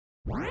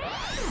Hey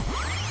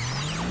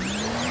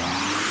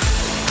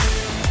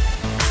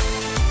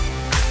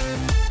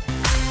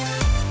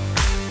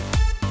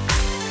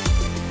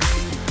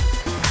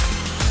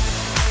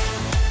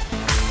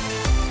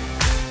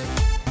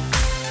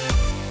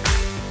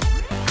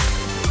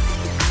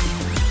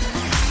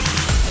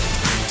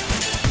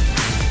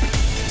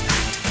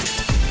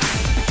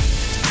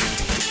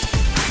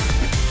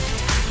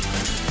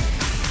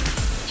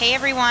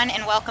everyone,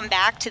 and welcome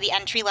back to the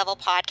Entry Level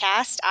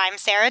Podcast. I'm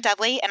Sarah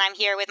Dudley, and I'm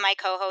here with my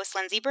co-host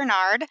Lindsay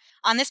Bernard.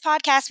 On this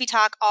podcast, we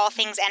talk all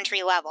things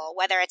entry level,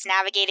 whether it's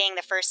navigating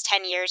the first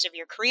 10 years of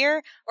your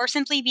career or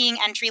simply being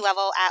entry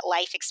level at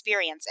life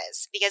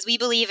experiences. Because we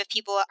believe if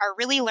people are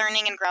really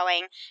learning and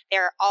growing,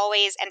 they're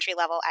always entry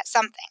level at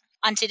something.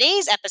 On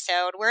today's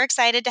episode, we're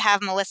excited to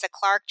have Melissa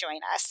Clark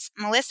join us.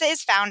 Melissa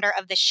is founder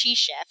of The She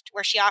Shift,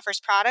 where she offers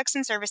products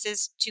and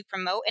services to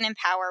promote and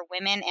empower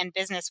women and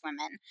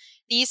businesswomen.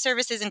 These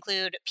services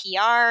include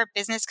PR,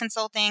 business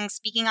consulting,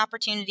 speaking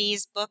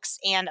opportunities, books,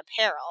 and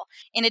apparel.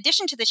 In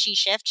addition to The She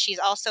Shift, she's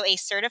also a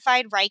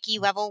certified Reiki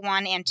Level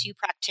 1 and 2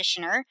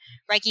 practitioner.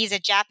 Reiki is a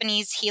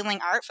Japanese healing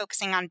art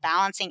focusing on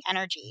balancing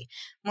energy.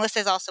 Melissa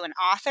is also an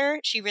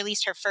author. She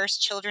released her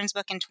first children's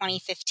book in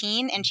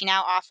 2015, and she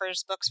now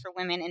offers books for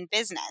women in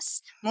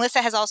business.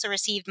 Melissa has also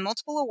received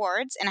multiple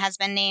awards and has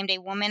been named a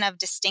Woman of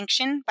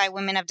Distinction by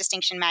Women of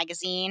Distinction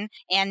magazine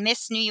and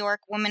Miss New York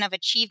Woman of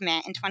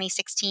Achievement in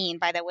 2016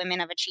 by the Women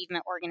of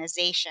Achievement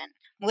organization.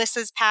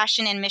 Melissa's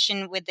passion and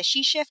mission with The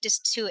She Shift is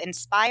to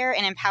inspire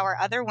and empower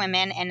other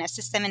women and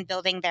assist them in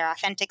building their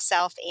authentic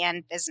self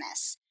and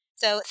business.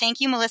 So thank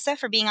you, Melissa,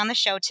 for being on the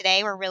show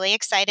today. We're really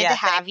excited to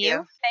have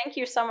you. Thank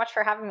you so much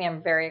for having me.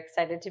 I'm very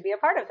excited to be a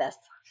part of this.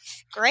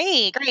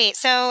 Great.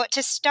 So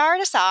to start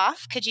us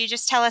off, could you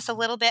just tell us a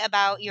little bit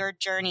about your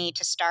journey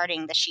to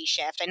starting The She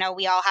Shift? I know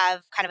we all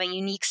have kind of a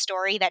unique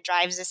story that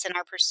drives us in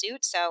our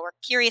pursuit, so we're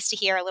curious to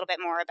hear a little bit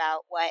more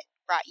about what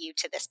brought you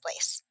to this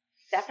place.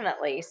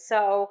 Definitely.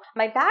 So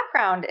my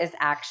background is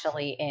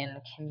actually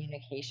in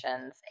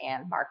communications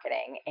and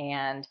marketing,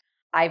 and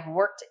I've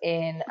worked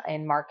in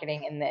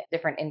marketing in the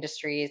different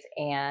industries,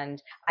 and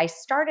I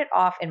started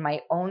off in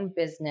my own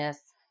business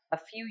a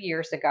few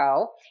years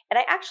ago, and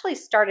I actually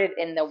started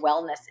in the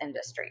wellness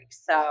industry.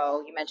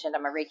 So you mentioned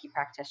I'm a Reiki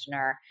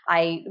practitioner.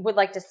 I would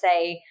like to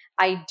say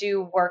I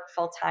do work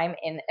full time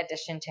in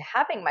addition to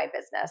having my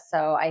business.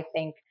 So I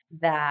think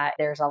that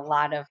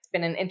it's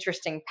been an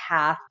interesting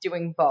path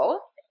doing both.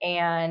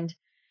 And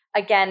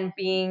again,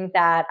 being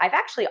that I've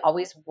actually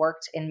always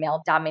worked in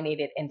male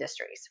dominated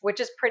industries, which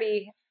is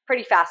pretty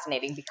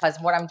fascinating because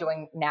what I'm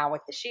doing now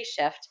with The She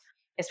Shift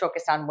is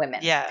focused on women.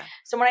 Yeah.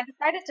 So when I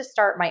decided to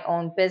start my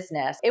own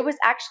business, it was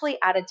actually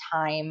at a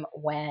time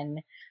when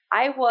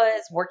I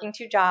was working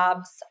 2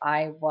 jobs.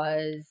 I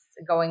was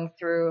going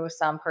through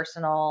some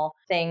personal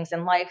things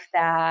in life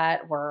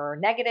that were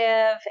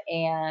negative,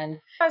 and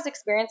I was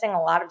experiencing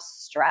a lot of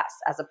stress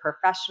as a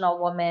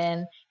professional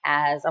woman,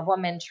 as a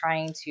woman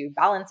trying to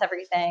balance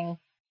everything.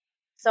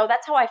 So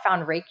that's how I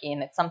found Reiki,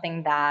 and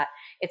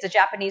it's a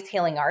Japanese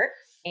healing art,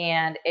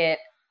 and it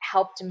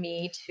helped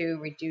me to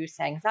reduce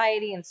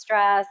anxiety and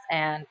stress,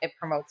 and it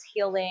promotes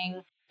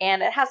healing,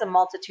 and it has a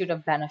multitude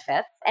of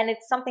benefits. And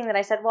it's something that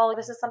I said, well,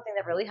 this is something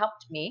that really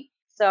helped me.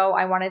 So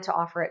I wanted to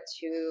offer it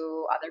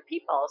to other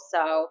people.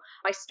 So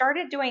I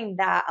started doing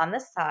that on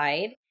the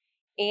side.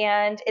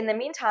 And in the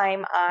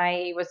meantime,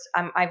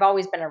 I've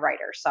always been a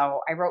writer.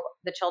 So I wrote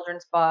the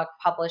children's book,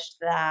 published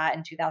that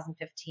in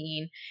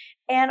 2015.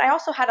 And I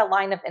also had a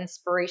line of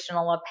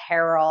inspirational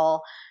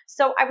apparel.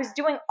 So I was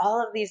doing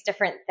all of these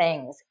different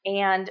things.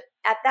 And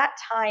at that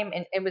time,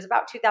 and it was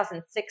about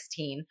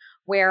 2016,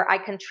 where I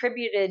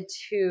contributed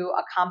to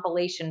a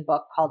compilation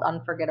book called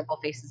Unforgettable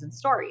Faces and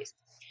Stories.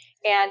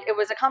 And it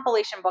was a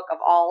compilation book of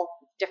all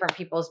different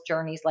people's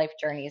journeys, life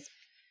journeys.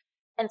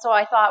 And so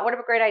I thought, what a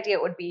great idea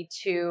it would be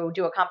to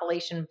do a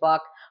compilation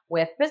book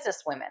with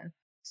business women.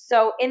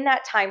 So in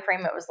that time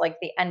frame, it was like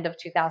the end of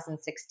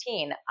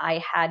 2016.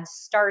 I had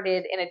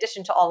started, in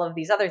addition to all of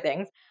these other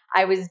things,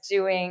 I was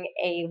doing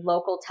a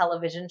local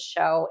television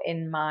show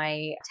in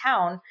my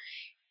town,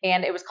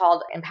 and it was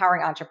called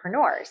Empowering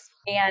Entrepreneurs.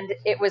 And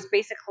it was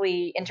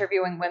basically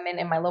interviewing women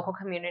in my local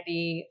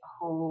community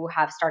who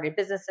have started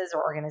businesses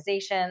or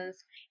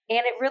organizations. And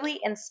it really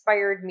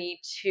inspired me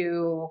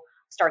to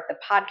start the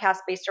podcast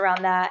based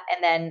around that.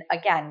 And then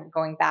again,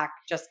 going back,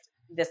 just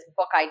this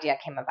book idea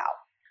came about.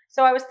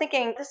 So I was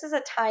thinking, this is a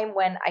time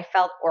when I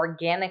felt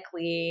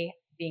organically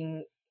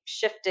being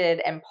shifted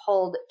and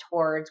pulled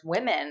towards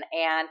women.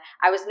 And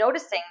I was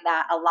noticing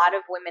that a lot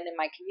of women in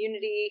my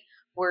community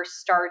were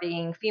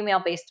starting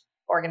female-based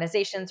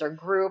organizations or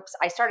groups.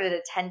 I started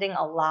attending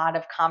a lot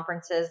of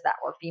conferences that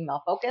were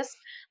female focused,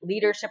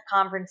 leadership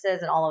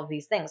conferences and all of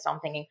these things. So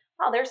I'm thinking,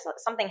 oh, there's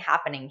something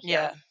happening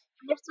here. Yeah.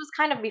 This was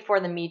kind of before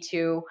the Me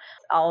Too,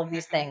 all of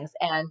these things.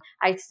 And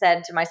I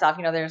said to myself,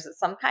 there's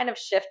some kind of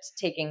shift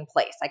taking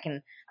place.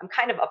 I'm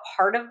kind of a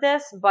part of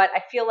this, but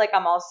I feel like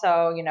I'm also,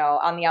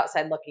 on the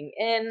outside looking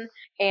in.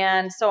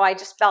 And so I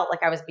just felt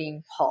like I was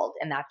being pulled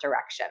in that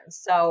direction.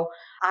 So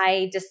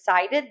I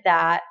decided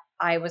that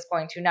I was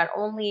going to not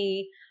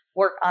only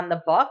work on the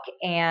book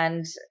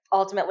and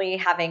ultimately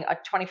having a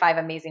 25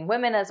 amazing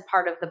women as a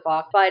part of the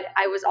book, but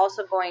I was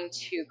also going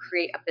to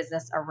create a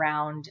business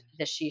around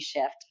the She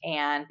Shift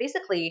and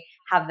basically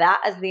have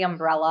that as the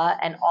umbrella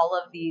and all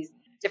of these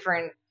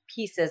different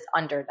pieces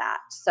under that.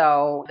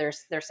 So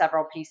there's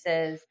several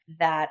pieces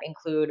that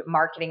include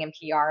marketing and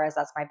PR, as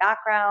that's my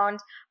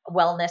background,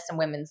 wellness and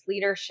women's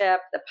leadership,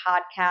 the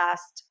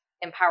podcast,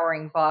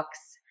 empowering books,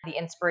 the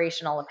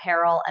inspirational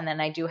apparel, and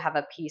then I do have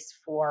a piece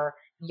for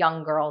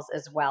young girls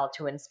as well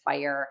to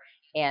inspire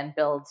and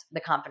build the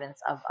confidence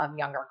of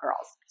younger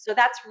girls. So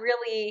that's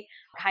really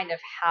kind of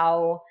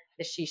how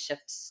the She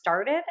Shift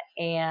started.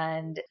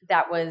 And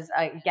that was,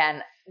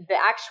 again, the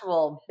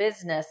actual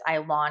business I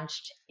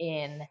launched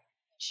in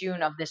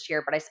June of this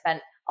year, but I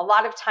spent a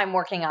lot of time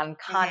working on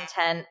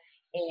content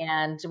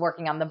and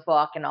working on the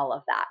book and all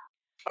of that.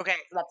 Okay.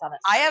 So that's how that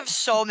I started. have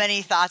so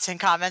many thoughts and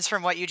comments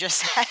from what you just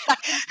said,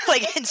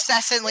 like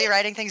incessantly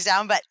writing things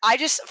down. But I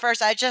just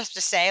have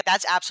to say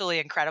that's absolutely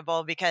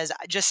incredible, because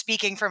just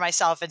speaking for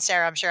myself, and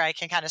Sarah, I'm sure I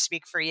can kind of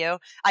speak for you.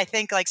 I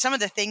think like some of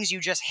the things you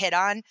just hit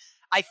on,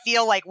 I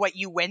feel like what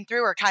you went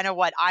through are kind of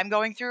what I'm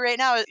going through right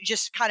now.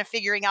 Just kind of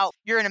figuring out,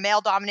 you're in a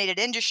male dominated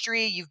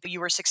industry. You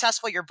were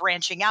successful. You're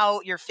branching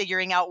out. You're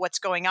figuring out what's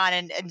going on.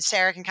 And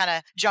Sarah can kind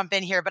of jump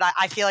in here. But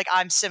I feel like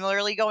I'm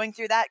similarly going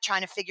through that,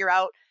 trying to figure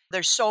out,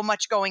 there's so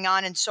much going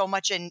on and so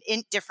much in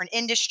different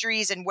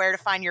industries and where to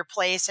find your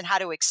place and how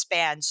to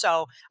expand.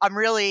 So I'm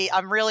really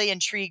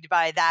intrigued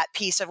by that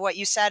piece of what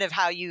you said, of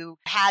how you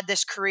had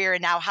this career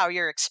and now how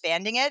you're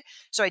expanding it.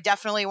 So I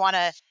definitely want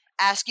to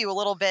ask you a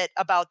little bit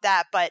about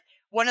that. But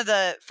one of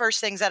the first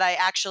things that I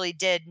actually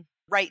did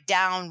write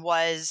down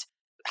was,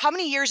 how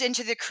many years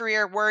into the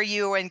career were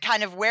you, and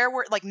kind of where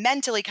were, like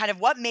mentally, kind of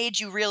what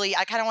made you really,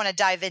 I kind of want to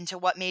dive into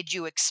what made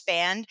you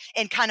expand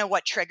and kind of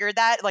what triggered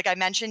that, like I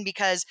mentioned,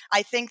 because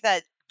I think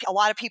that a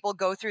lot of people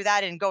go through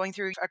that, and going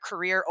through a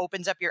career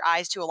opens up your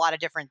eyes to a lot of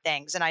different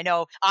things. And I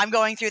know I'm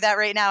going through that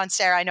right now. And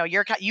Sarah, I know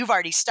you've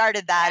already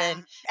started that. Yeah.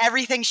 And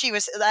everything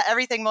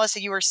Melissa,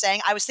 you were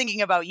saying, I was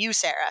thinking about you,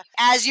 Sarah,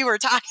 as you were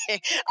talking.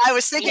 I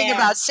was thinking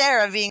about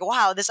Sarah being,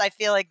 wow, I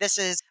feel like this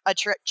is a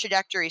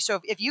trajectory. So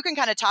if you can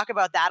kind of talk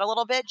about that a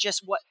little bit,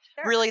 just what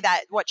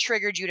what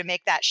triggered you to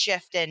make that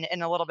shift, and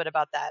a little bit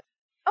about that.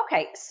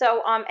 Okay.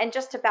 So, and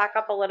just to back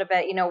up a little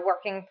bit,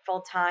 working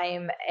full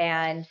time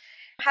and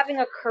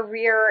having a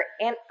career.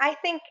 And I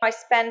think I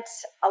spent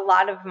a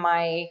lot of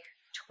my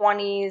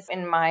 20s,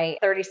 in my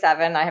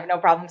 37, I have no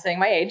problem saying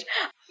my age.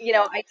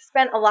 I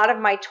spent a lot of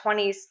my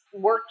 20s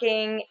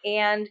working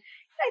and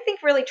I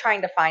think really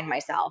trying to find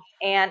myself.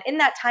 And in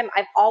that time,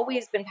 I've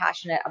always been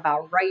passionate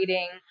about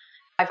writing.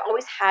 I've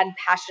always had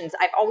passions.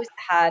 I've always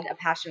had a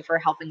passion for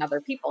helping other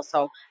people.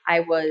 So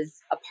I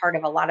was a part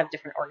of a lot of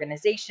different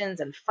organizations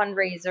and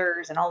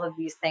fundraisers and all of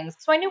these things.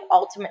 So I knew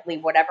ultimately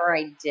whatever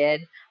I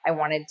did, I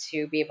wanted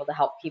to be able to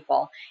help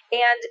people.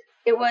 And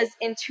it was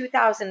in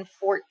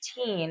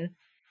 2014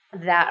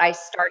 that I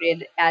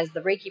started as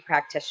the Reiki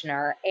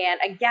practitioner.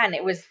 And again,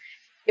 it was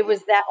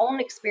that own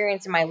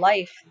experience in my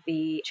life,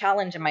 the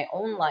challenge in my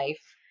own life,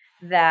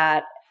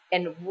 that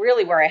and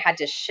really where I had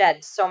to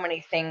shed so many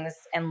things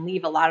and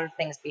leave a lot of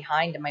things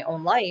behind in my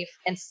own life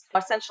and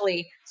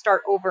essentially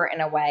start over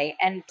in a way,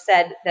 and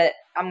said that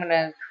I'm going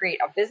to create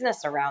a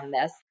business around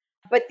this.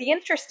 But the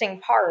interesting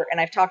part, and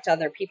I've talked to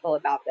other people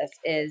about this,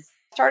 is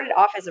started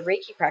off as a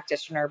Reiki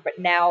practitioner, but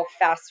now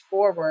fast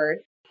forward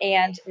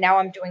and now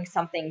I'm doing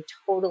something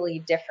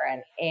totally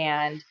different.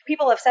 And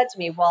people have said to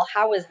me, well,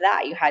 how is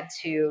that?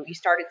 You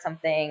started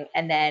something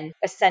and then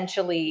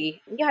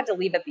essentially you had to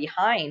leave it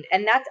behind.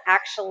 And that's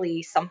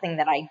actually something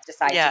that I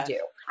decided to do.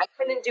 I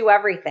couldn't do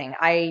everything.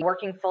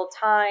 Working full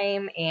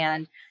time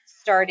and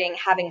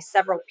having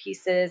several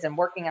pieces and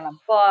working on a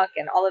book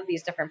and all of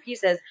these different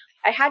pieces,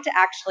 I had to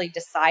actually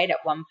decide at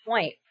one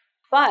point.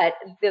 But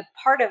the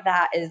part of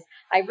that is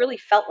I really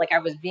felt like I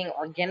was being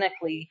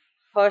organically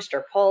pushed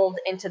or pulled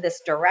into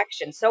this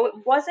direction. So it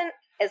wasn't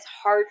as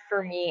hard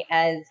for me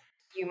as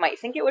you might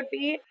think it would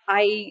be.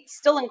 I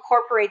still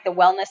incorporate the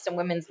wellness and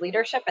women's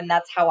leadership, and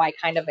that's how I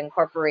kind of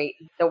incorporate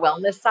the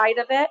wellness side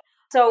of it.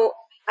 So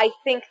I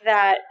think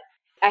that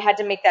I had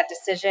to make that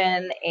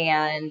decision,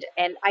 and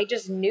I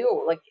just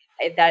knew like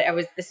that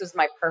this was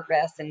my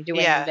purpose, and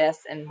doing this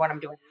and what I'm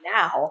doing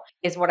now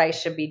is what I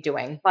should be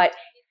doing. But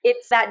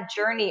it's that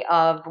journey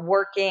of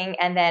working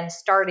and then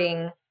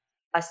starting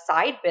a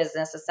side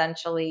business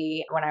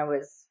essentially when I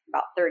was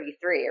about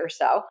 33 or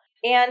so.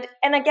 And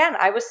again,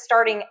 I was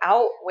starting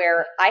out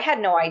where I had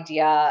no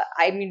idea.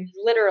 I mean,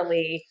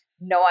 literally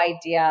no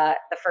idea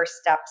the first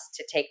steps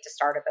to take to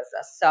start a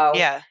business. So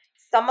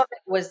some of it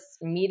was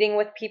meeting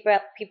with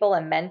people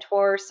and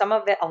mentors.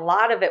 A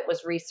lot of it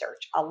was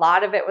research. A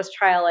lot of it was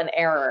trial and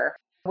error.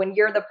 When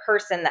you're the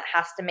person that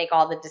has to make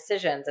all the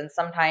decisions, and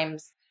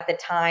sometimes at the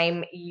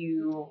time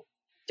you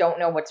don't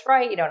know what's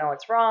right, you don't know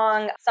what's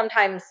wrong.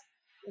 Sometimes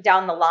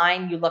down the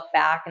line, you look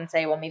back and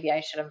say, well, maybe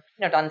I should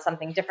have, done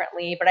something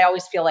differently. But I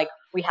always feel like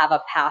we have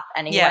a path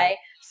anyway.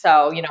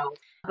 So,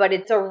 But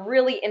it's a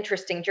really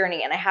interesting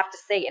journey. And I have to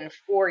say, in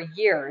 4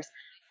 years,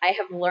 I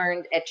have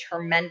learned a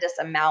tremendous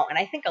amount. And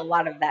I think a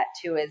lot of that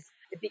too is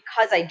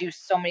because I do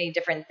so many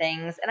different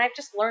things and I've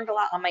just learned a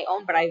lot on my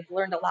own, but I've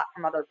learned a lot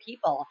from other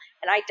people.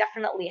 And I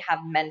definitely have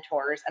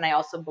mentors. And I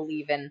also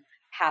believe in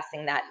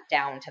passing that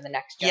down to the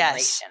next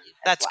Yes, generation as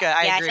that's well. good.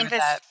 I Yeah, I agree think with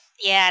that.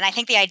 yeah, and I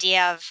think the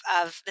idea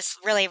of this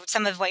really,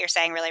 some of what you're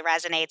saying really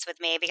resonates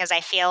with me because I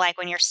feel like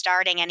when you're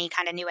starting any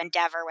kind of new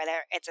endeavor,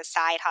 whether it's a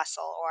side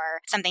hustle or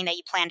something that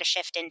you plan to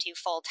shift into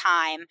full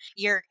time,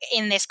 you're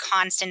in this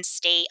constant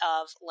state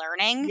of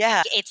learning.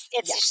 Yeah. It's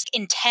Yeah. just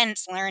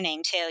intense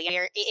learning too.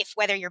 You're, if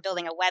whether you're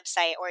building a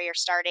website or you're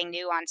starting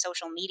new on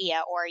social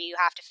media or you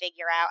have to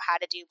figure out how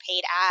to do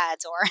paid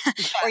ads or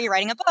or you're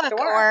writing a book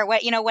Sure. or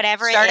what, you know,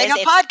 whatever it Starting is,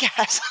 a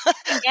podcast.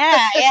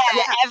 yeah, yeah.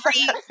 Yeah. Just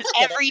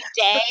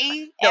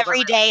kidding. No, but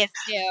Every day is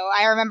new.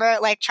 I remember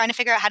like trying to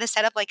figure out how to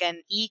set up like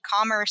an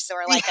e-commerce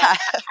or like yeah. an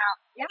account,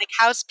 Yeah. like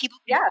how people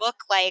can Yes. book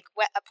like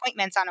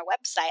appointments on a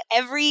website.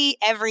 Every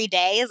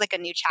day is like a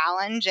new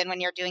challenge, and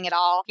when you're doing it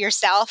all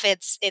yourself,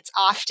 it's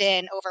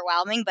often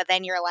overwhelming. But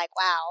then you're like,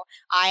 wow,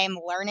 I'm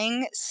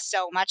learning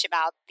so much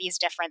about these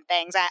different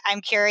things.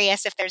 I'm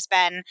curious if there's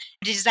been,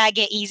 does that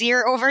get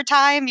easier over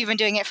time? You've been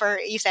doing it for,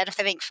 you said, I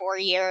think 4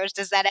 years.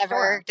 Does that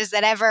Sure. does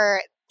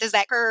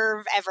that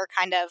curve ever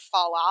kind of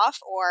fall off,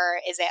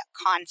 or is it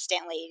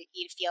constantly,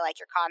 you feel like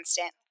you're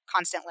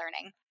constant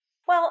learning?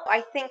 Well,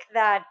 I think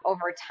that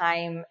over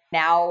time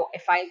now,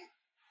 if I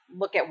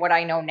look at what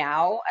I know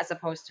now as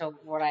opposed to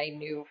what I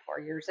knew 4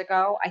 years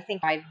ago, I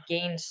think I've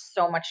gained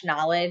so much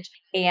knowledge.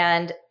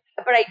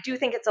 But I do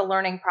think it's a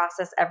learning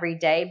process every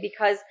day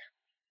because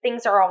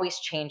things are always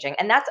changing.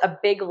 And that's a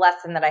big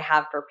lesson that I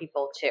have for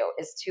people too,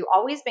 is to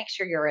always make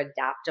sure you're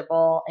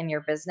adaptable in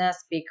your business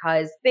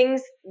because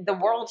the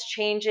world's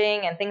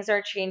changing and things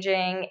are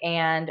changing.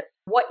 And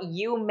what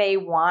you may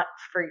want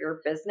for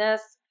your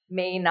business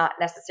may not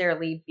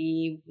necessarily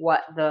be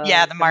what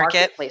Yeah, the the market.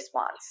 marketplace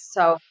wants.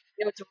 So,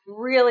 it's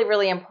really,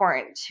 really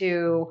important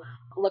to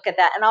look at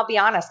that. And I'll be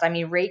honest, I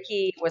mean,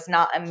 Reiki was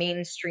not a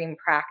mainstream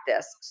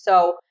practice.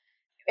 So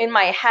in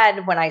my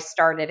head when I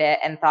started it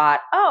and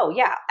thought, oh,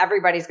 yeah,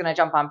 everybody's going to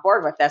jump on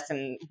board with this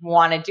and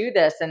want to do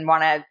this and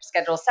want to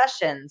schedule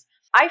sessions.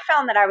 I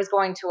found that I was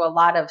going to a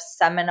lot of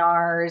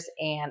seminars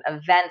and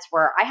events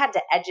where I had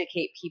to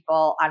educate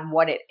people on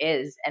what it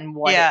is and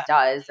what Yeah. it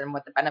does and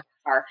what the benefits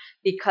are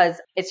because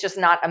it's just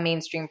not a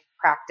mainstream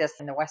practice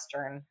in the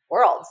Western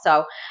world.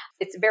 So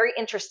it's very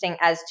interesting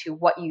as to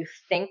what you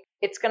think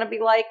it's going to be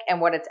like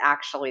and what it's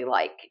actually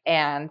like.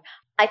 And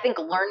I think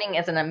learning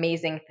is an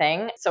amazing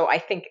thing. So I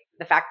think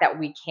the fact that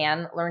we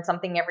can learn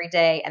something every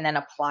day and then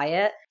apply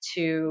it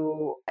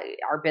to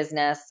our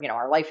business,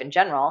 our life in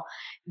general,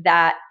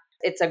 that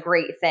it's a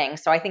great thing.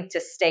 So I think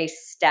to stay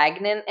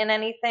stagnant in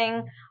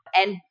anything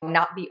and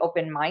not be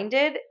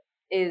open-minded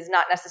is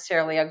not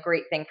necessarily a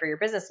great thing for your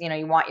business.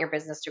 You want your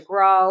business to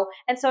grow.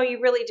 And so you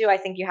really do, I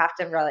think you have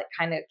to really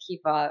kind of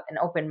keep an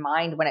open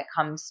mind when it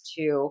comes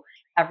to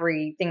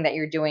everything that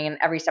you're doing and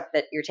every step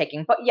that you're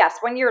taking. But yes,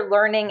 when you're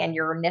learning and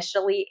you're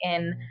initially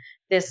in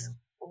this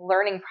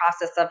learning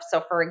process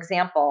so for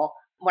example,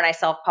 when I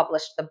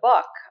self-published the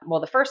book,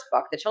 the first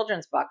book, the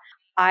children's book,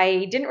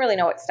 I didn't really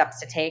know what steps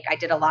to take. I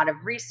did a lot of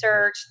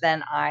research.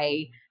 Then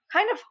I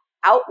kind of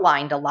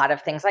outlined a lot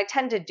of things. I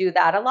tend to do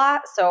that a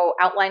lot. So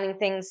outlining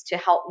things to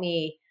help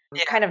me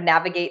kind of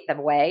navigate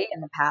the way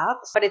and the path.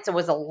 But it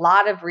was a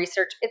lot of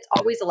research. It's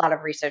always a lot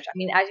of research. I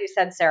mean, as you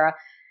said, Sarah,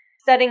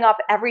 setting up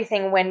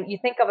everything. When you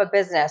think of a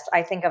business,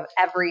 I think of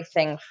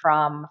everything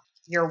from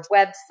your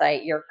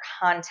website, your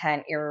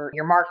content, your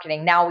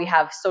marketing. Now we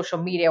have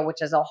social media,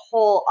 which is a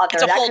whole other.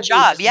 It's a whole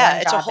job. Yeah,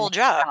 it's a whole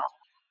job.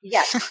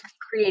 Yes,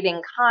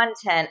 creating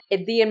content,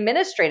 the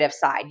administrative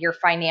side, your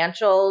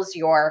financials,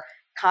 your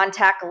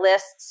contact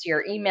lists,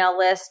 your email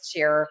lists,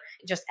 your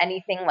just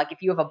anything. Like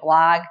if you have a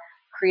blog,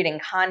 creating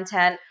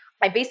content.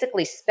 I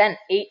basically spent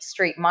 8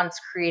 straight months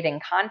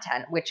creating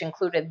content, which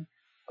included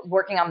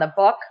working on the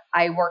book.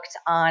 I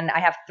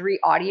have 3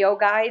 audio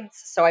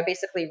guides. So I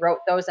basically wrote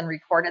those and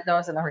recorded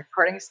those in the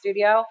recording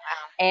studio.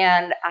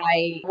 And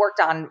I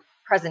worked on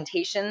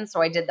presentations.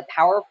 So I did the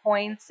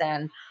PowerPoints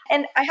and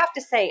I have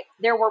to say,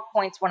 there were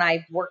points when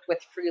I worked with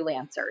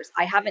freelancers.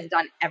 I haven't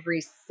done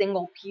every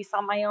single piece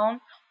on my own,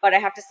 but I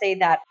have to say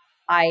that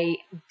I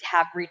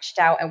have reached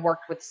out and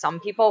worked with some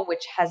people,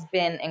 which has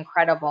been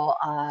incredible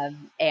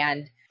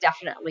and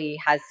definitely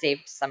has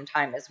saved some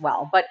time as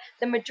well. But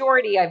the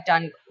majority I've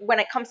done when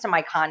it comes to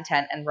my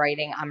content and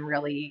writing, I'm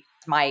really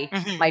my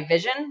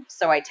vision.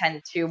 So I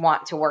tend to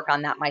want to work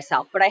on that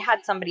myself. But I had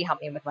somebody help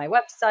me with my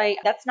website.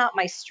 That's not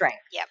my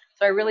strength. Yep.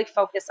 So I really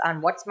focus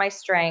on what's my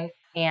strength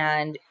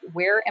and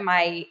where am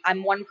I?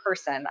 I'm one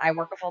person. I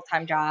work a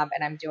full-time job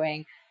and I'm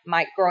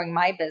growing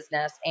my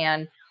business,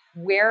 and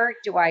where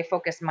do I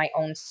focus my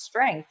own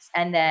strengths?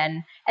 And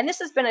this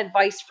has been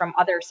advice from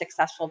other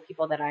successful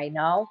people that I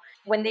know.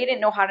 When they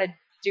didn't know how to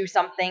do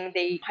something,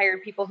 they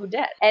hired people who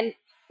did. And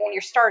when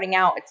you're starting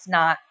out, it's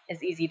not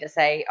as easy to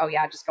say, oh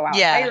yeah, just go out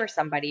and hire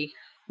somebody.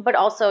 But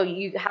also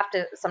you have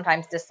to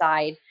sometimes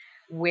decide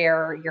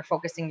where you're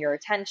focusing your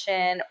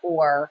attention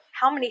or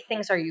how many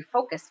things are you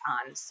focused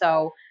on.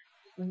 So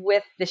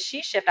with the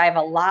She Shift, I have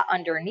a lot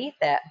underneath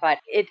it, but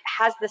it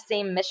has the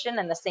same mission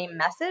and the same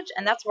message.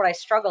 And that's what I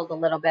struggled a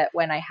little bit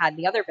when I had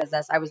the other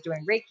business. I was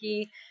doing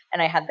Reiki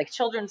and I had the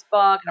children's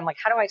book. And I'm like,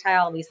 how do I tie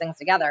all these things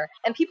together?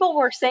 And people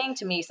were saying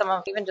to me, some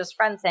of even just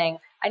friends saying,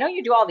 I know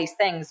you do all these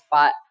things,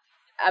 but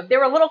they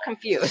were a little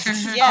confused.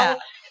 Yeah. So,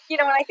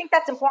 and I think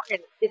that's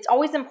important. It's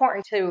always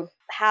important to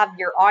have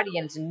your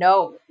audience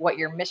know what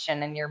your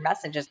mission and your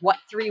message is. What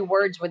 3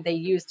 words would they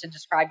use to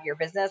describe your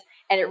business?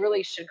 And it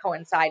really should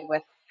coincide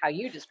with how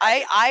you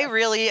describe I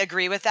really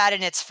agree with that.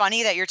 And it's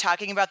funny that you're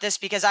talking about this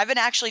because I've been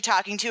actually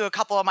talking to a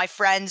couple of my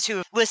friends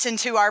who listen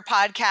to our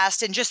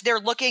podcast and just they're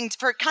looking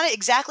for kind of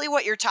exactly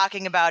what you're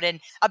talking about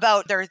and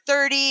about they're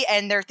 30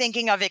 and they're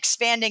thinking of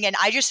expanding. And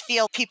I just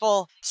feel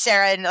people,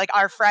 Sarah, and like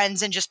our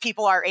friends and just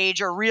people our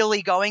age are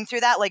really going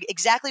through that. Like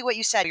exactly what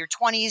you said, your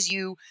 20s,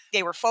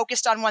 they were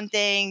focused on one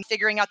thing,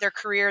 figuring out their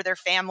career, their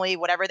family,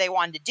 whatever they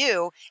wanted to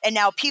do. And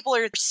now people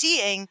are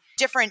seeing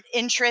different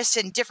interests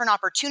and different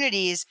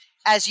opportunities,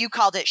 as you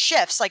called it,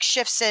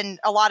 shifts in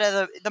a lot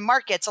of the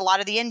markets, a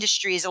lot of the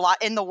industries, a lot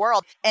in the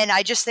world. And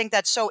I just think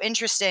that's so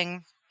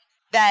interesting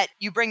that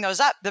you bring those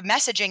up, the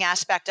messaging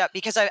aspect up,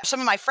 because some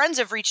of my friends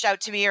have reached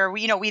out to me or,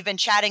 we've been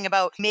chatting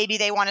about maybe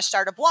they want to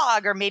start a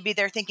blog or maybe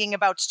they're thinking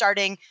about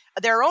starting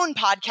their own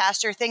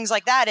podcast or things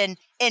like that. And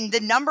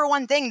the number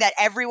one thing that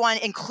everyone,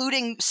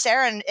 including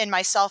Sarah and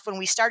myself, when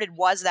we started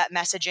was that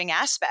messaging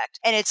aspect.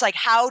 And it's like,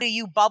 how do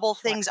you bubble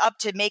things up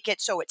to make it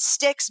so it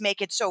sticks,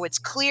 make it so it's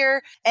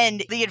clear?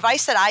 And the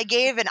advice that I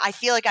gave, and I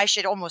feel like I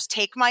should almost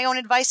take my own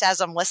advice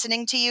as I'm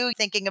listening to you,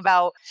 thinking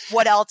about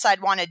what else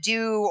I'd want to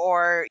do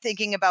or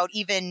thinking about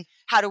even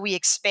how do we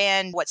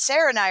expand what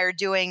Sarah and I are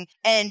doing.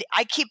 And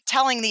I keep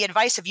telling the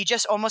advice of you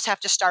just almost have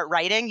to start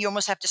writing. You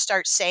almost have to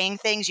start saying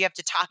things. You have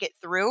to talk it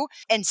through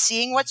and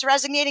seeing what's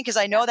resonating. Because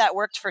I know that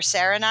worked for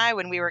Sarah and I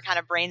when we were kind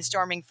of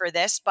brainstorming for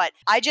this. But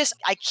I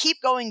keep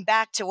going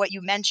back to what you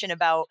mentioned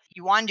about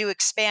you wanted to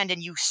expand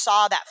and you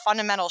saw that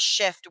fundamental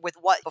shift with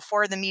what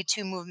before the Me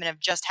Too movement of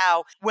just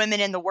how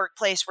women in the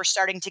workplace were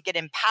starting to get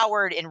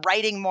empowered in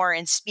writing more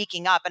and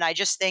speaking up. And I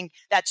just think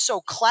that's so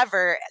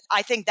clever.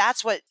 I think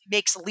that's what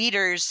makes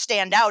leaders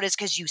stand out is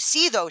because you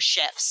see those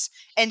shifts.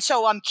 And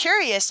so I'm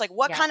curious, like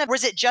what kind of,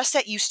 was it just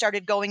that you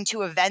started going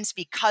to events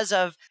because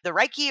of the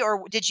Reiki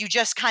or did you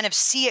just kind of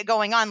see it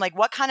going on? Like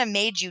what kind of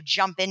made you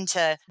jump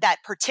into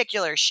that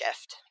particular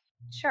shift?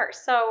 Sure.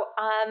 So,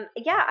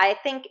 I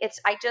think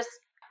I just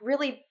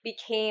really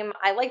became,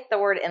 I like the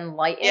word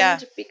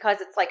enlightened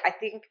because it's like, I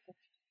think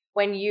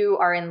when you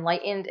are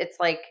enlightened, it's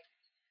like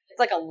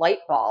a light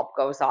bulb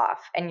goes off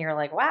and you're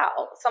like,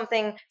 wow,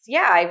 something.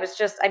 I was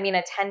just,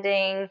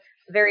 attending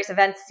various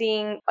events,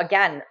 seeing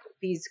again,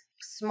 these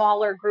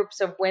smaller groups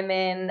of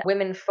women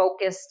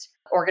focused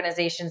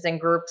organizations and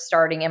groups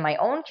starting in my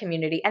own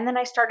community. And then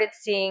I started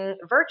seeing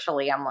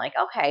virtually, I'm like,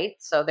 okay,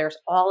 so there's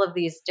all of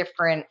these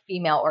different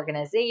female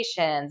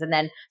organizations. And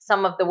then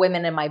some of the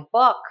women in my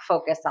book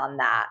focus on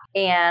that.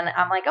 And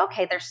I'm like,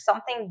 okay, there's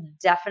something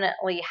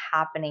definitely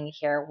happening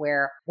here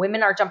where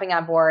women are jumping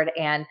on board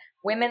and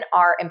women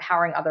are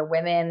empowering other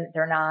women.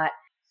 They're not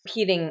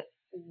competing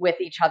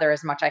with each other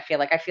as much. I feel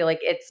like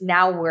it's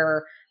now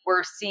we're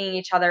seeing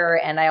each other.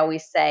 And I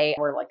always say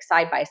we're like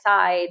side by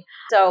side.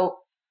 So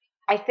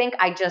I think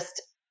I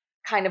just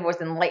kind of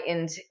was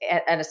enlightened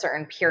at a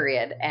certain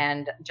period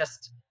and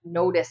just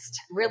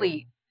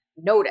really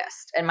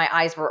noticed, and my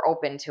eyes were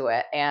open to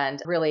it and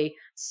really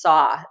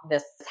saw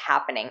this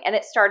happening. And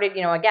it started,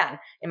 again,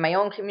 in my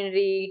own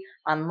community,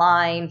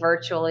 online,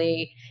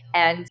 virtually,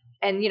 and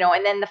then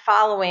the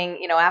following,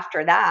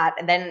 after that,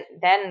 and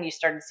then you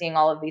started seeing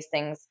all of these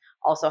things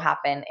also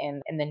happen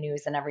in the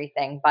news and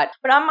everything. But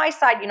on my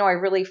side, I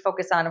really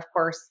focus on, of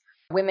course,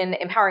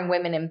 empowering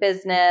women in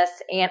business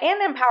and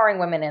empowering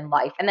women in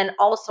life. And then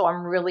also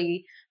I'm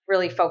really,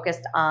 really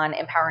focused on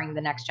empowering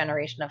the next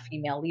generation of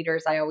female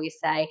leaders, I always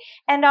say.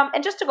 And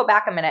just to go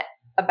back a minute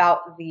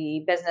about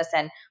the business,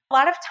 and a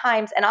lot of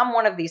times, and I'm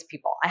one of these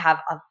people, I have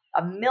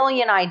a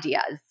million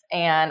ideas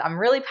and I'm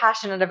really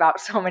passionate about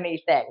so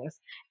many things.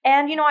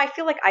 And, I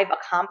feel like I've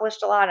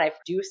accomplished a lot, I've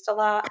produced a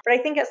lot, but I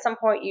think at some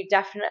point you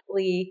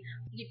definitely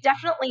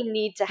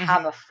need to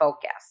have a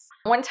focus.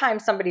 One time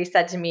somebody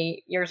said to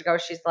me years ago,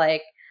 she's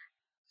like,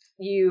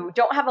 you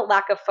don't have a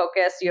lack of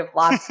focus, you have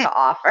lots to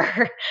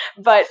offer.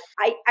 But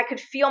I could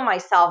feel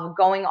myself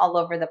going all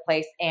over the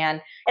place. And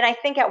I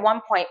think at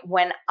one point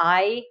when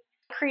I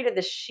created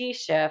the She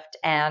Shift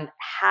and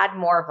had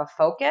more of a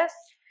focus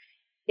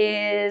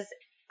is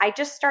I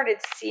just started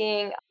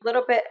seeing a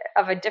little bit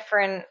of a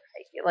different,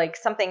 like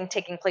something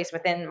taking place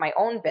within my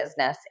own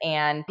business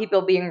and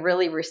people being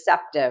really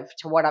receptive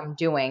to what I'm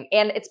doing.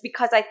 And it's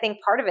because I think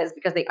part of it is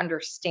because they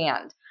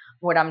understand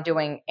what I'm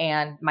doing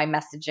and my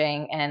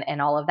messaging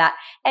and all of that.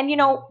 And,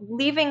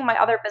 leaving my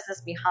other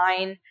business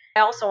behind,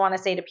 I also want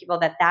to say to people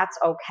that that's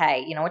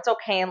okay. It's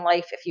okay in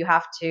life if you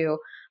have to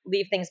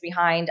leave things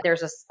behind.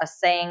 There's a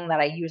saying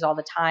that I use all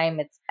the time.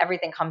 It's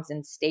everything comes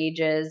in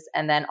stages.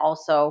 And then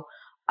also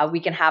we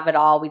can have it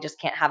all. We just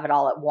can't have it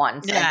all at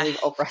once. And I Yeah. believe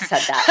Oprah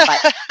said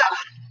that. But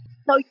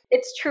no,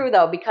 it's true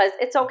though, because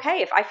it's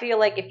okay. If I feel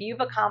like if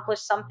you've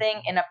accomplished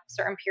something in a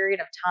certain period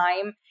of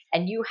time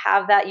and you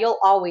have that, you'll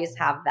always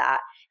have that.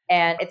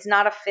 And it's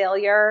not a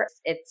failure.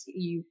 It's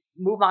you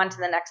move on to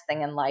the next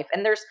thing in life.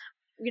 And there's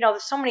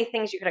so many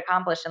things you could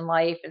accomplish in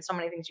life and so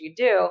many things you could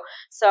do.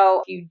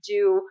 So if you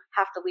do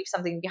have to leave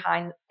something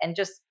behind and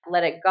just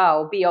let it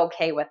go, be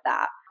okay with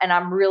that. And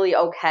I'm really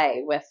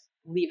okay with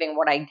leaving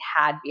what I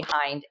had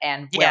behind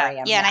and where I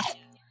am Yeah. now.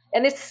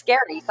 And it's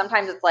scary.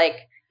 Sometimes it's like,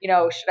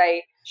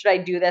 should I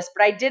do this?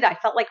 But I did. I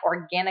felt like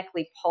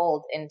organically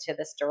pulled into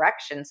this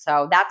direction.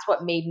 So that's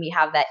what made me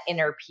have that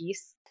inner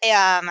peace.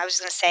 I was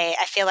going to say,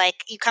 I feel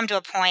like you come to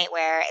a point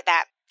where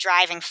that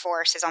driving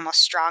force is almost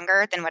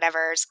stronger than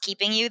whatever's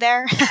keeping you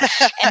there.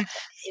 And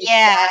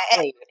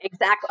Exactly.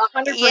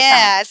 100%.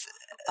 yes.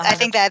 I 100%.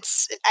 think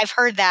I've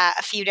heard that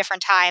a few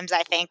different times,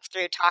 I think,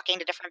 through talking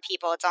to different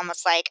people. It's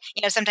almost like,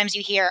 sometimes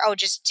you hear, oh,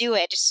 just do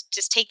it.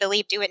 Just take the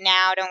leap, do it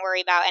now. Don't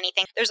worry about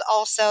anything. There's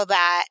also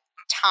that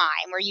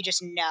time where you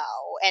just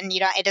know, and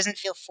it doesn't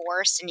feel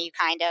forced, and you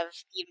kind of,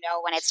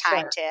 when it's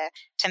time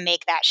to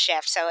make that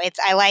shift. So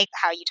I like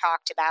how you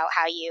talked about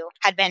how you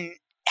had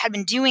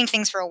been doing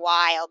things for a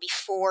while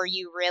before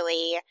you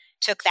really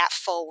took that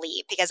full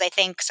leap, because I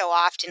think so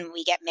often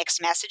we get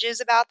mixed messages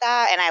about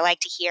that, and I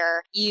like to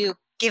hear you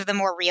give the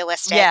more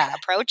realistic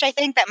approach, I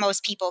think, that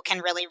most people can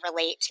really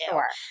relate to.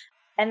 Sure.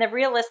 And the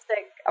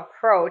realistic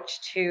approach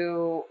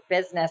to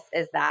business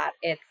is that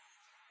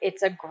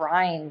it's a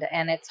grind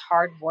and it's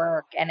hard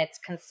work and it's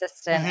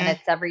consistent and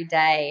it's every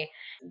day.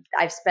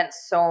 I've spent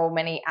so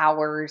many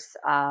hours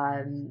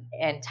and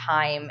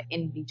time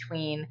in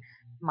between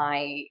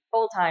my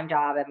full-time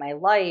job and my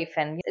life,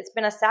 and it's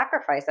been a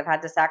sacrifice. I've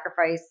had to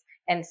sacrifice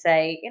and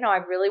say, I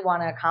really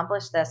want to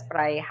accomplish this, but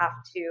I have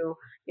to,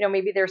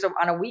 maybe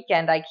on a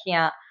weekend I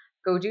can't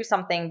go do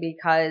something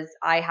because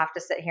I have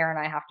to sit here and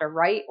I have to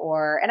write,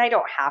 and I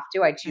don't have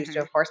to, I choose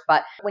to, of course.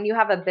 But when you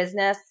have a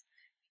business,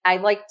 I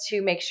like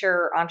to make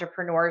sure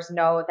entrepreneurs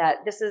know that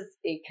this is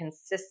a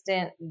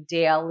consistent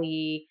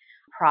daily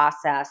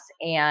process.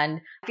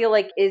 And I feel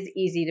like it's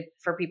easy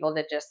for people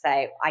to just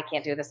say, I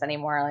can't do this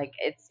anymore. Like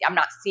I'm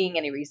not seeing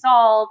any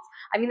results.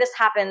 I mean, this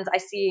happens. I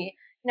see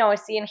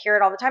and hear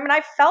it all the time. And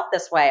I've felt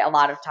this way a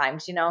lot of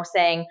times,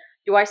 saying,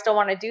 do I still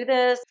want to do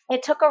this?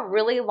 It took a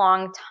really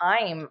long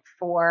time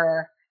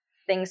for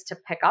things to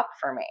pick up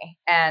for me.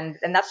 And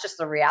that's just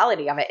the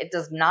reality of it. It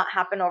does not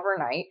happen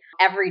overnight.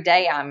 Every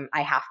day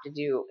I have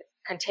to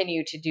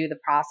continue to do the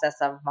process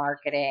of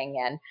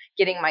marketing and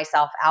getting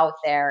myself out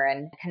there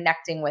and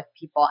connecting with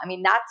people. I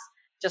mean, that's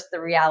just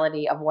the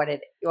reality of what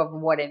it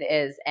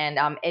is. And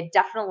it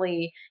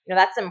definitely,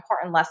 that's an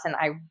important lesson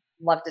I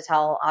love to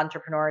tell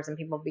entrepreneurs and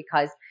people,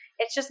 because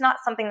it's just not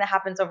something that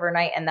happens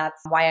overnight. And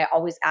that's why I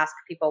always ask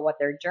people what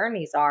their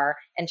journeys are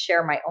and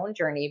share my own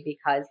journey,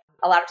 because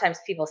a lot of times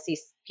people see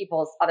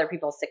other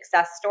people's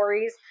success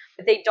stories,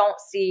 but they don't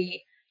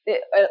see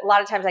a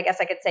lot of times, I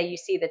guess I could say, you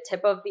see the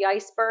tip of the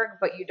iceberg,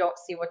 but you don't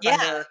see what's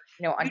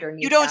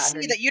underneath. You don't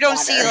see that. You don't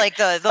see like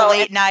the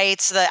late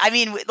nights.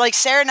 Like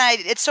Sarah and I,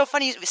 it's so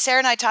funny. Sarah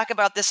and I talk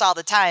about this all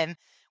the time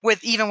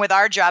even with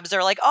our jobs.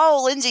 They're like,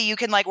 oh, Lindsay, you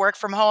can like work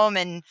from home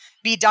and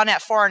be done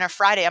at 4 on a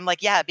Friday. I'm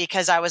like, yeah,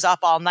 because I was up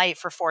all night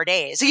for 4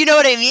 days. You know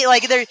what I mean?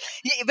 Like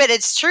but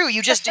it's true.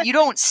 You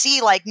don't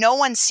see, like, no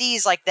one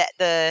sees like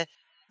the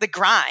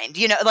grind,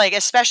 like,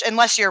 especially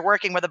unless you're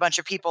working with a bunch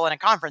of people in a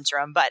conference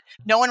room, but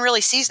no one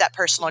really sees that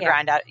personal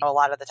grind out a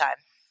lot of the time.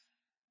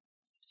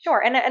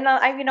 Sure. And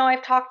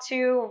I've talked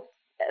to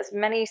as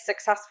many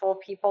successful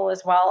people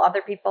as well,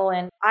 other people.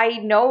 And I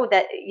know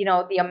that,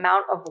 the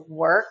amount of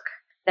work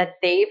that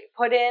they've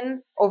put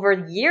in over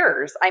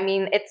years. I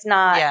mean, it's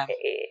not,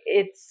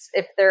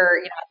 if they're,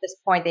 at this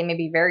point, they may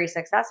be very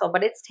successful,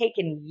 but it's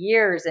taken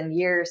years and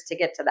years to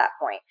get to that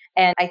point.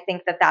 And I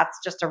think that that's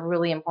just a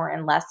really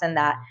important lesson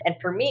and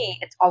for me,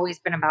 it's always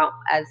been about,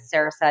 as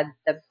Sarah said,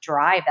 the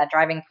drive, that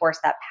driving force,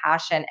 that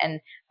passion.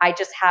 And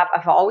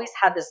I've always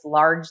had this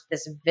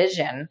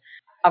vision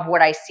of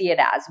what I see it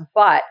as.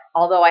 But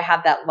although I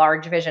have that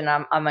large vision,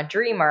 I'm a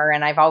dreamer,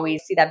 and I've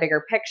always see that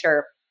bigger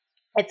picture.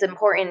 It's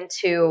important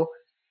to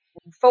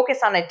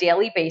focus on a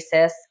daily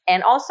basis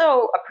and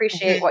also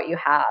appreciate what you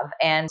have.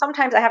 And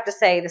sometimes I have to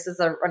say, this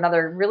is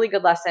another really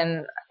good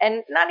lesson,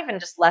 and not even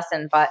just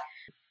lesson, but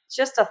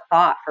just a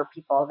thought for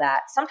people,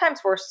 that sometimes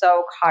we're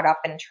so caught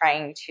up in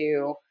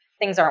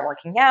things aren't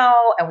working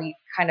out, and we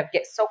kind of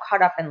get so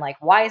caught up in like,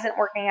 why isn't it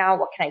working out?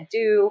 What can I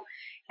do?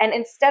 And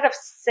instead of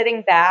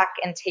sitting back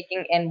and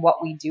taking in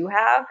what we do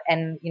have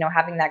and,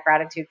 having that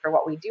gratitude for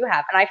what we do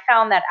have. And I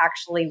found that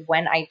actually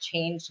when I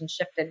changed and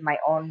shifted my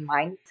own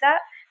mindset,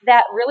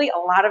 that really a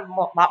lot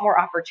more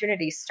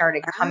opportunities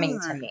started coming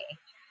to me.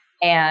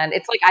 And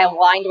it's like I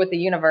aligned with the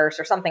universe,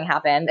 or something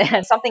happened.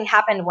 And something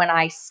happened when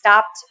I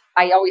stopped.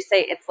 I always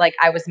say it's like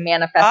I was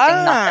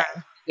manifesting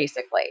nothing,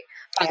 basically.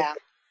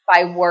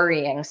 By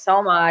worrying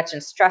so much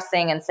and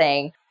stressing and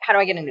saying, how do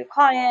I get a new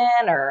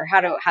client? Or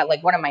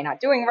what am I not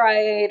doing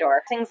right?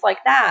 Or things like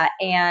that.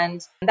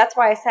 And that's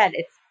why I said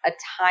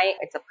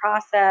it's a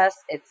process.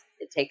 It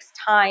takes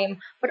time,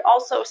 but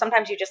also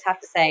sometimes you just have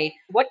to say,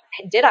 what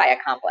did I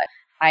accomplish?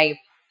 I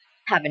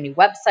have a new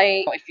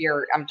website.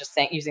 I'm just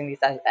saying, using these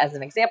as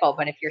an example,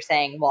 but if you're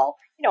saying, well,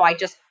 I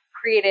just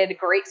created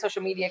great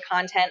social media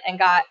content and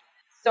got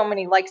so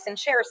many likes and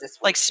shares this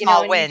week, like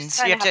small and wins.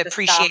 You have to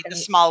appreciate the and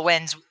small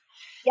wins.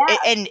 yeah,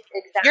 And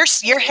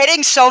exactly. you're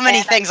hitting so many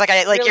And things.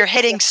 really You're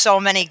hitting so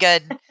many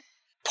good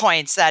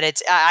points that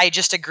I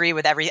just agree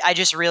with I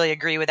just really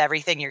agree with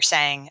everything you're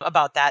saying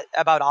about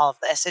all of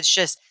this. It's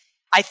just,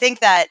 I think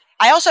that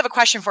I also have a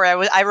question for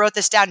you. I wrote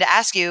this down to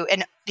ask you,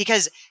 and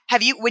because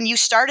when you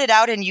started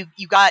out and you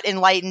got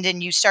enlightened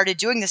and you started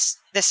doing this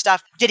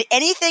stuff, did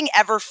anything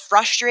ever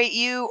frustrate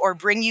you or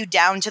bring you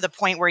down to the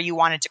point where you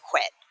wanted to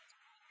quit?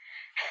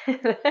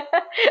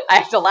 I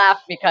have to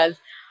laugh because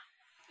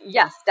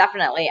yes,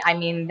 definitely. I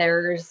mean,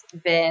 there's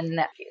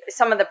been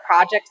some of the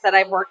projects that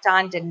I've worked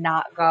on did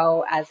not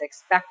go as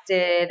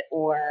expected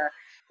or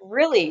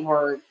really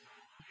were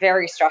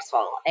very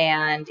stressful.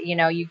 And,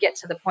 you get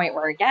to the point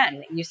where,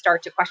 again, you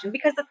start to question,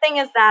 because the thing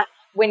is that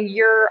when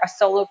you're a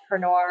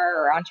solopreneur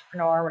or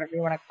entrepreneur, whatever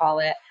you want to call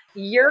it,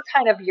 you're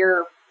kind of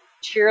your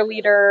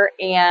cheerleader,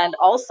 and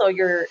also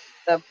you're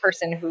the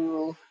person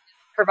who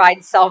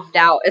provides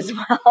self-doubt as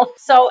well.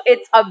 So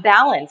it's a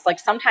balance. Like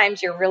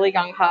sometimes you're really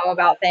gung-ho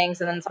about things,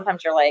 and then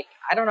sometimes you're like,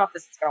 I don't know if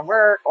this is going to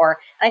work. And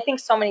I think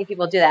so many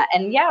people do that.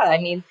 And yeah, I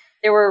mean,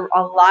 there were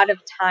a lot of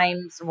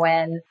times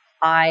when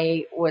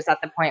I was at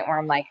the point where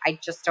I'm like, I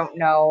just don't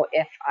know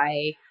if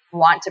I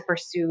want to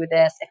pursue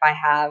this, if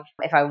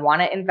I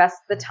want to invest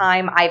the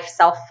time. I've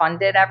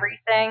self-funded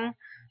everything.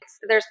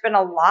 There's been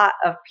a lot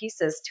of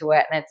pieces to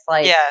it. And it's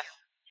like, Yeah.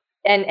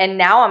 And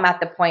now I'm at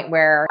the point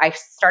where I've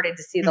started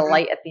to see the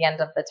light at the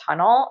end of the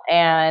tunnel.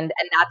 And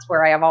that's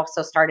where I have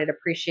also started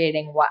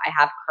appreciating what I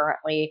have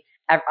currently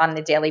on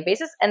the daily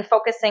basis and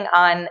focusing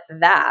on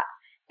that,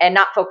 and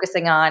not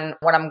focusing on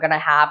what I'm going to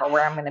have or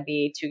where I'm going to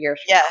be 2 years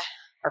from now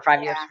or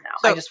 5 years from now.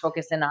 So I just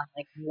focus in on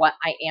like what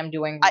I am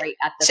doing right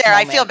at this Sarah,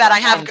 moment. I feel bad. I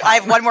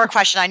have one more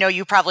question. I know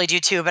you probably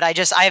do too, but I've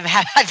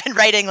been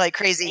writing like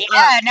crazy.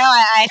 Yeah, no,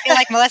 I feel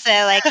like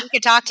Melissa, like we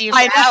could talk to you for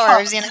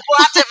hours.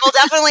 We'll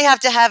definitely have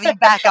to have you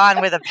back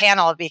on with a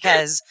panel,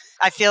 because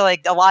I feel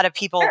like a lot of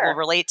people will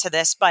relate to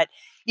this. But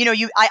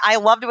I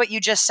loved what you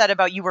just said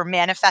about you were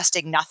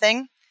manifesting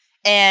nothing.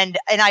 And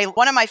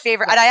one of my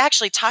favorite, and I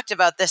actually talked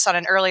about this on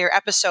an earlier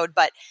episode,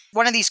 but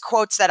one of these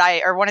quotes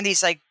one of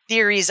these like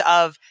theories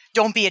of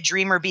don't be a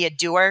dreamer, be a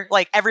doer.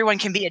 Like everyone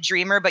can be a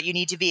dreamer, but you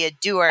need to be a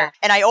doer. Yeah.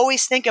 And I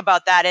always think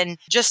about that. And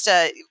just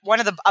a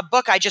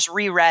book I just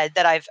reread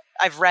that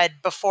I've read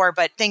before,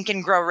 but Think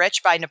and Grow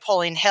Rich by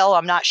Napoleon Hill.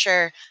 I'm not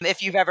sure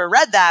if you've ever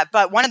read that,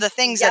 but one of the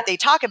things that they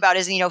talk about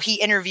is, he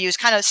interviews,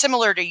 kind of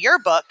similar to your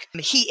book,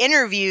 he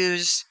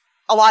interviews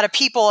a lot of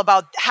people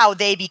about how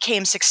they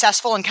became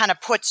successful and kind of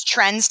puts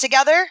trends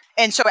together.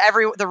 And so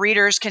the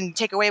readers can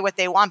take away what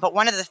they want. But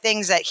one of the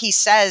things that he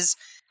says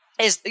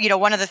is,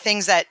 one of the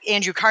things that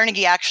Andrew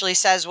Carnegie actually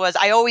says was,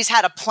 I always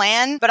had a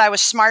plan, but I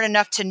was smart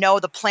enough to know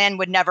the plan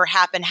would never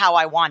happen how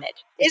I wanted.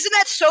 Isn't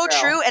that so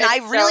true? And I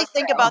really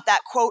think about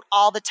that quote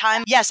all the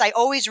time. Yes, I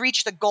always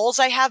reach the goals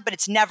I have, but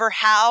it's never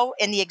how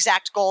and the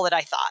exact goal that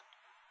I thought.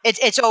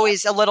 It's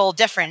always a little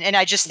different. And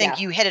I just think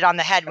you hit it on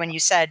the head when you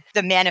said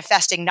the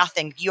manifesting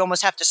nothing. You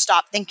almost have to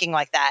stop thinking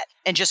like that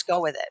and just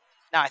go with it.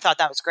 No, I thought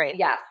that was great.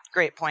 Yeah.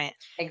 Great point.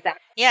 Exactly.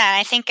 Yeah,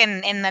 I think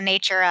in the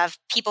nature of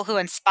people who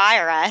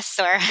inspire us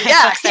or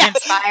books that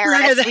inspire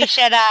us, we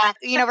should,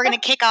 we're going to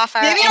kick off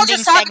our ending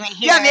segment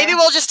here. Yeah, maybe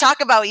we'll just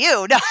talk about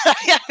you. No,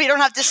 we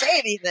don't have to say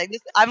anything.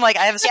 I'm like,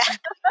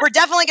 we're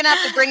definitely going to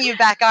have to bring you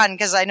back on,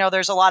 because I know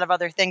there's a lot of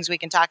other things we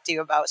can talk to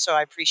you about. So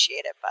I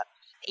appreciate it. But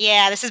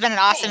yeah, this has been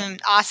an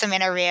awesome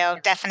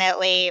interview.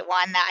 Definitely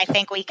one that I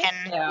think we can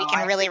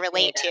really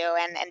relate to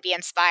and be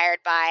inspired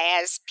by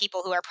as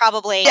people who are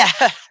probably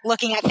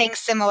looking at things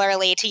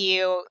similarly to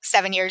you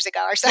 7 years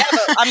ago or so.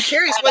 I'm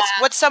curious,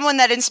 what's someone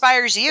that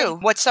inspires you?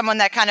 What's someone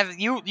that kind of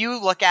you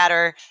look at,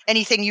 or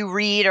anything you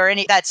read, or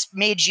any that's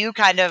made you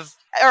kind of,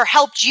 or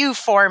helped you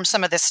form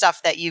some of the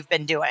stuff that you've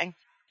been doing?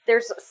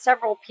 There's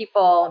several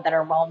people that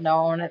are well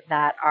known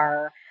that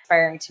are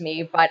inspiring to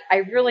me, but I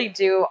really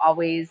do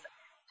always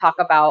talk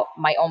about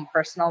my own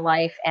personal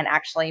life, and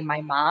actually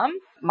my mom.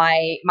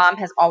 My mom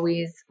has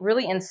always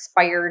really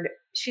inspired.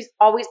 She's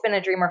always been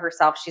a dreamer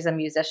herself. She's a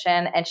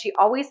musician, and she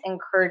always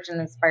encouraged and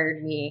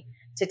inspired me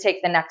to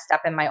take the next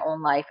step in my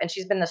own life. And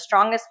she's been the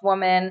strongest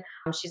woman.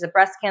 She's a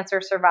breast cancer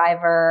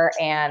survivor,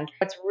 and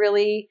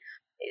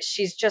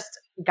she's just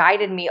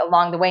guided me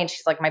along the way. And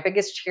she's like my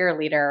biggest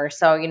cheerleader.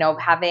 So,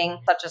 having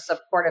such a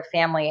supportive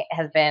family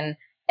has been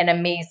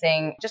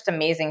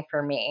amazing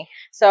for me.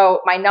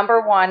 So my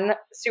number one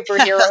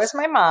superhero is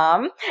my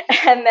mom.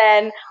 And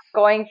then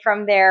going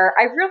from there,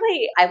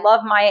 I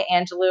love Maya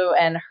Angelou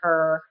and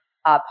her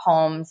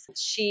poems.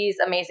 She's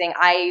amazing.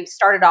 I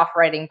started off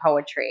writing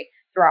poetry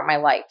throughout my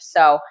life.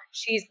 So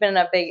she's been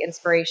a big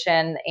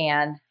inspiration.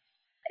 And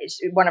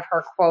one of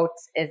her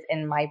quotes is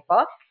in my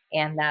book.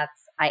 And that's,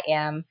 I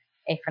am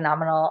a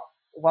phenomenal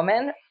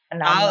woman.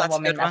 Phenomenal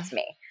woman, that's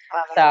me.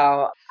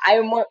 So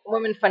I'm a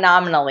woman,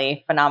 phenomenal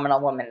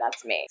woman.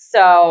 That's me.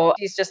 So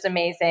she's just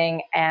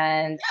amazing.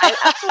 And I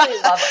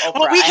absolutely love Oprah.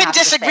 Well, we can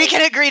disagree. We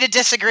can agree to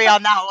disagree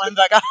on that one.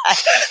 But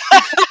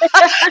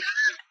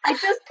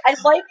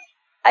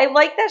I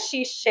like that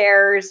she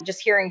shares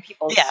just hearing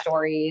people's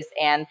stories.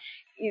 And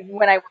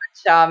when I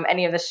watch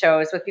any of the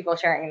shows with people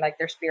sharing like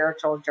their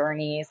spiritual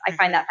journeys, I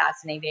find that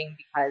fascinating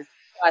because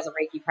as a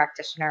Reiki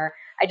practitioner,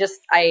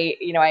 I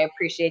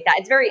appreciate that.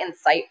 It's very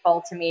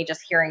insightful to me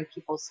just hearing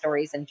people's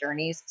stories and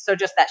journeys. So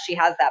just that she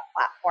has that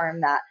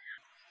platform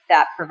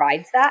that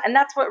provides that. And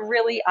that's what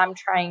really I'm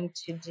trying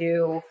to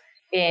do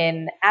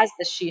as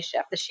the She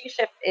Shift. The She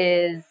Shift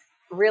is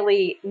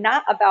really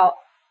not about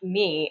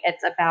me.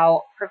 It's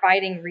about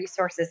providing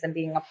resources and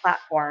being a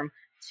platform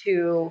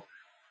to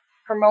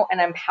promote and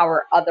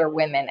empower other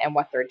women and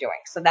what they're doing.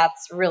 So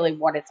that's really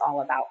what it's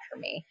all about for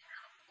me.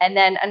 And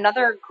then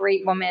another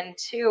great woman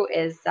too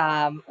is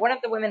one of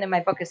the women in my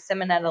book is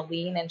Simonetta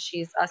Lean, and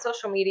she's a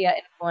social media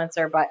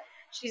influencer, but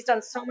she's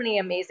done so many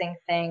amazing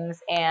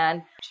things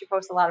and she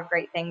posts a lot of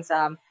great things.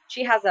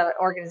 She has an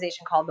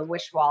organization called the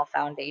Wishwall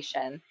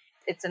Foundation.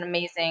 It's an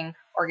amazing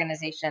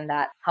organization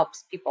that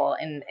helps people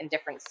in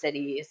different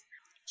cities.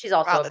 She's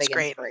also a big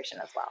inspiration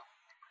as well.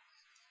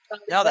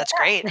 No, that's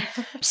great.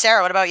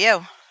 Sarah, what about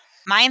you?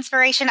 My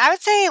inspiration, I would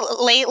say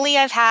lately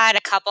I've had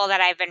a couple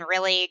that I've been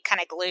really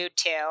kind of glued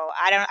to.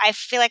 I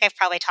feel like I've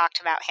probably talked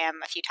about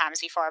him a few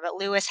times before, but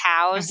Lewis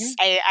Howes,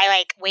 I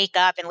like wake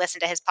up and listen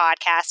to his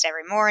podcast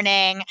every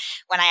morning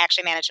when I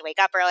actually manage to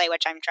wake up early,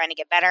 which I'm trying to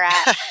get better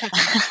at.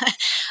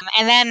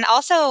 And then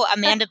also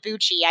Amanda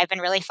Bucci, I've been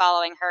really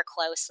following her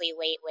closely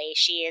lately.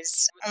 She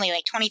is only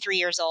like 23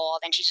 years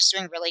old and she's just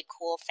doing really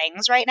cool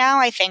things right now,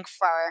 I think,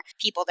 for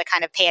people to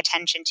kind of pay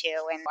attention to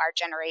in our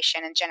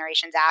generation and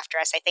generations after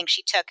us. I think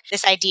she took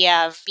this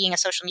idea of being a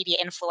social media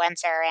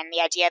influencer and the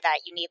idea that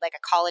you need like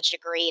a college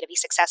degree to be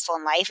successful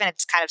in life, and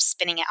it's kind of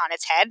spinning it on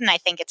its head. And I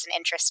think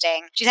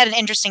she's had an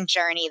interesting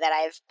journey that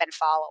I've been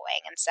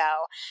following. And so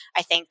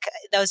I think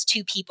those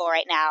two people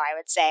right now, I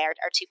would say, are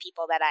two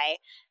people that I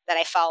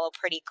follow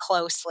pretty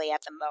closely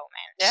at the moment.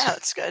 Yeah,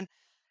 that's good.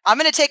 I'm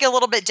going to take a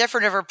little bit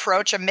different of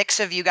approach, a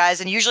mix of you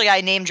guys. And usually I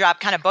name drop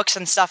kind of books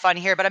and stuff on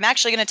here, but I'm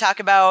actually going to talk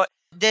about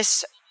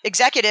this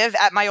executive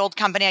at my old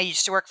company. I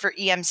used to work for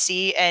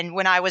EMC, and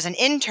when I was an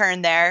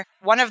intern there,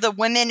 one of the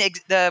women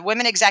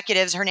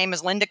executives, her name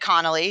is Linda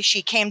Connolly.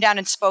 She came down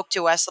and spoke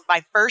to us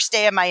my first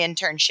day of my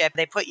internship.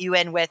 They put you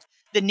in with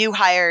the new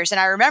hires,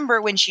 and I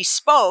remember when she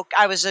spoke,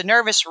 I was a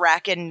nervous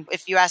wreck. And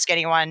if you ask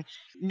anyone,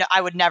 no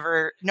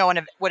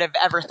one would have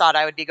ever thought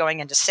I would be going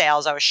into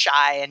sales. I was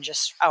shy and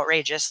just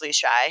outrageously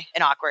shy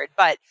and awkward,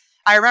 but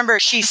I remember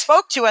she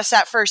spoke to us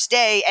that first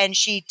day and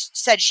she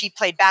said she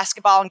played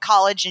basketball in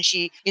college and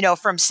she,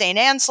 from St.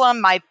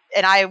 Anselm,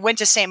 and I went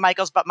to St.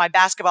 Michael's, but my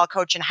basketball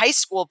coach in high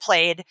school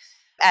played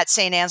at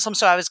St. Anselm.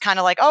 So I was kind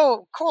of like,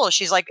 oh, cool.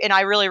 She's like, and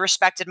I really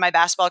respected my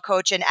basketball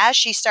coach. And as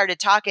she started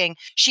talking,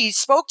 she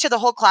spoke to the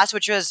whole class,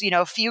 which was,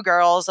 a few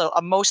girls,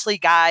 mostly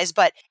guys,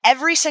 but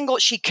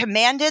she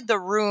commanded the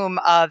room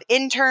of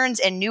interns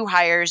and new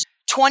hires,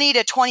 20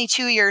 to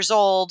 22 years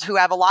old, who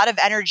have a lot of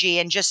energy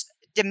and just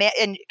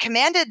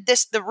commanded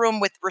the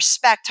room with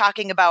respect,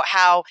 talking about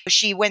how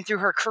she went through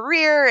her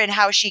career and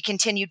how she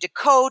continued to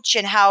coach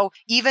and how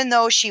even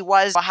though she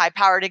was a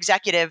high-powered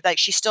executive, like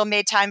she still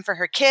made time for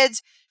her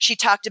kids. She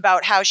talked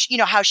about how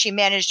she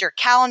managed her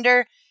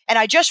calendar. And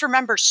I just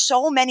remember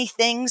so many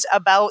things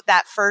about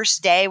that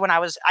first day when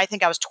I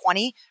think I was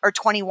 20 or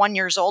 21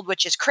 years old,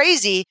 which is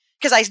crazy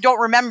because I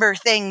don't remember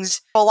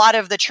a lot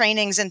of the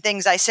trainings and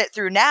things I sit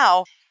through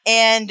now.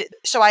 And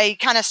so I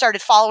kind of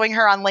started following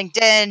her on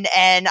LinkedIn,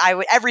 and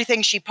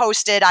everything she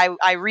posted,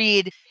 I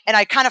read, and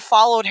I kind of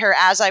followed her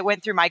as I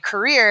went through my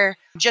career,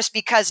 just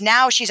because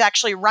now she's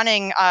actually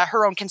running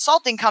her own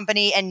consulting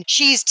company, and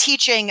she's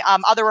teaching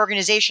other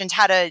organizations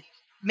how to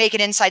make an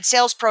inside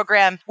sales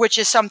program, which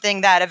is something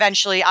that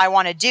eventually I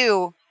want to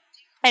do.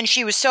 And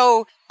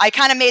I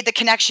kind of made the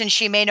connection.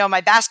 She may know my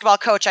basketball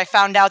coach. I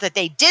found out that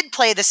they did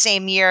play the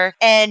same year.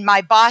 And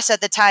my boss at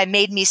the time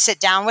made me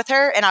sit down with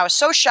her. And I was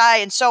so shy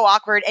and so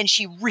awkward. And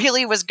she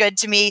really was good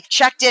to me,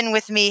 checked in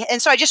with me.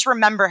 And so I just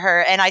remember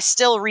her. And I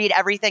still read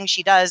everything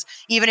she does,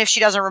 even if she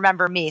doesn't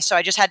remember me. So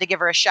I just had to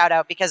give her a shout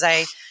out because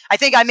I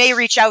think I may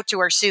reach out to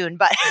her soon.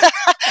 But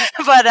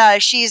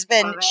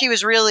she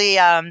was really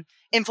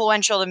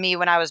influential to me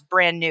when I was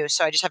brand new.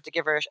 So I just have to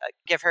give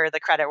her the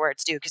credit where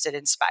it's due because it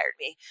inspired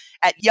me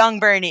at young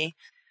Bernie.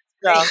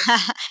 So.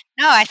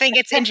 No, I think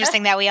it's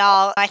interesting that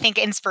I think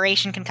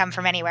inspiration can come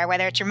from anywhere,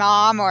 whether it's your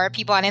mom or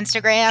people on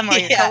Instagram or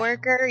your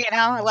coworker,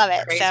 I love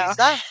it. Crazy so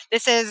stuff.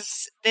 This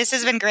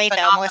has been great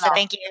though. Melissa,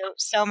 thank you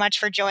so much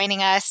for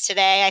joining us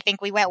today. I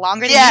think we went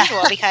longer than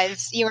usual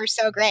because you were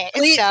so great.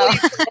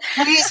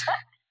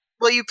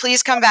 Will you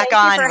please come back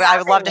on? I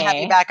would love to have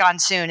you back on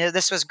soon.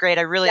 This was great.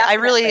 I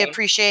really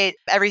appreciate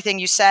everything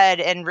you said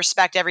and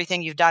respect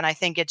everything you've done. I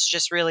think it's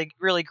just really,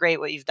 really great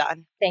what you've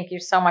done. Thank you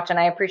so much. And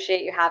I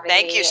appreciate you having me.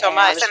 Thank you so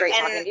much.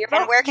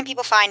 And where can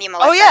people find you,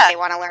 Melissa, if they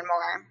want to learn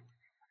more?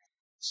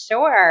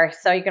 Sure.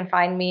 So you can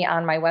find me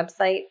on my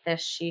website,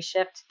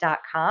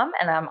 thesheshift.com,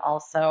 and I'm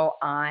also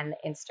on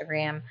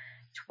Instagram,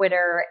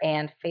 Twitter,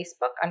 and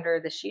Facebook under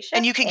The She Shift.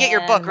 And you can get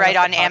your book right Melissa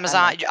on Clark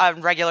Amazon, LinkedIn.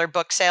 on regular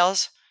book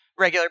sales,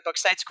 regular book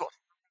sites. Cool.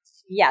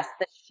 Yes,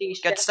 The She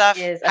Shift Good stuff.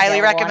 is Highly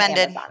available on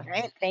recommended. Amazon.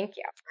 Right. Thank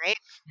you. Right.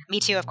 Me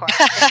too, of course.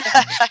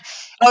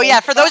 Oh yeah,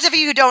 for those of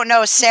you who don't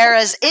know,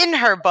 Sarah's in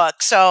her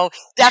book, so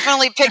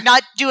definitely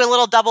do a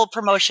little double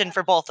promotion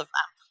for both of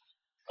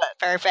them.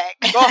 Perfect.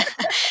 Cool.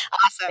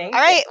 Awesome. Thank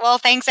All right. you. Well,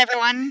 thanks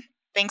everyone.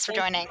 Thanks for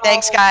Thank joining. you.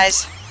 Thanks,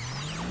 guys.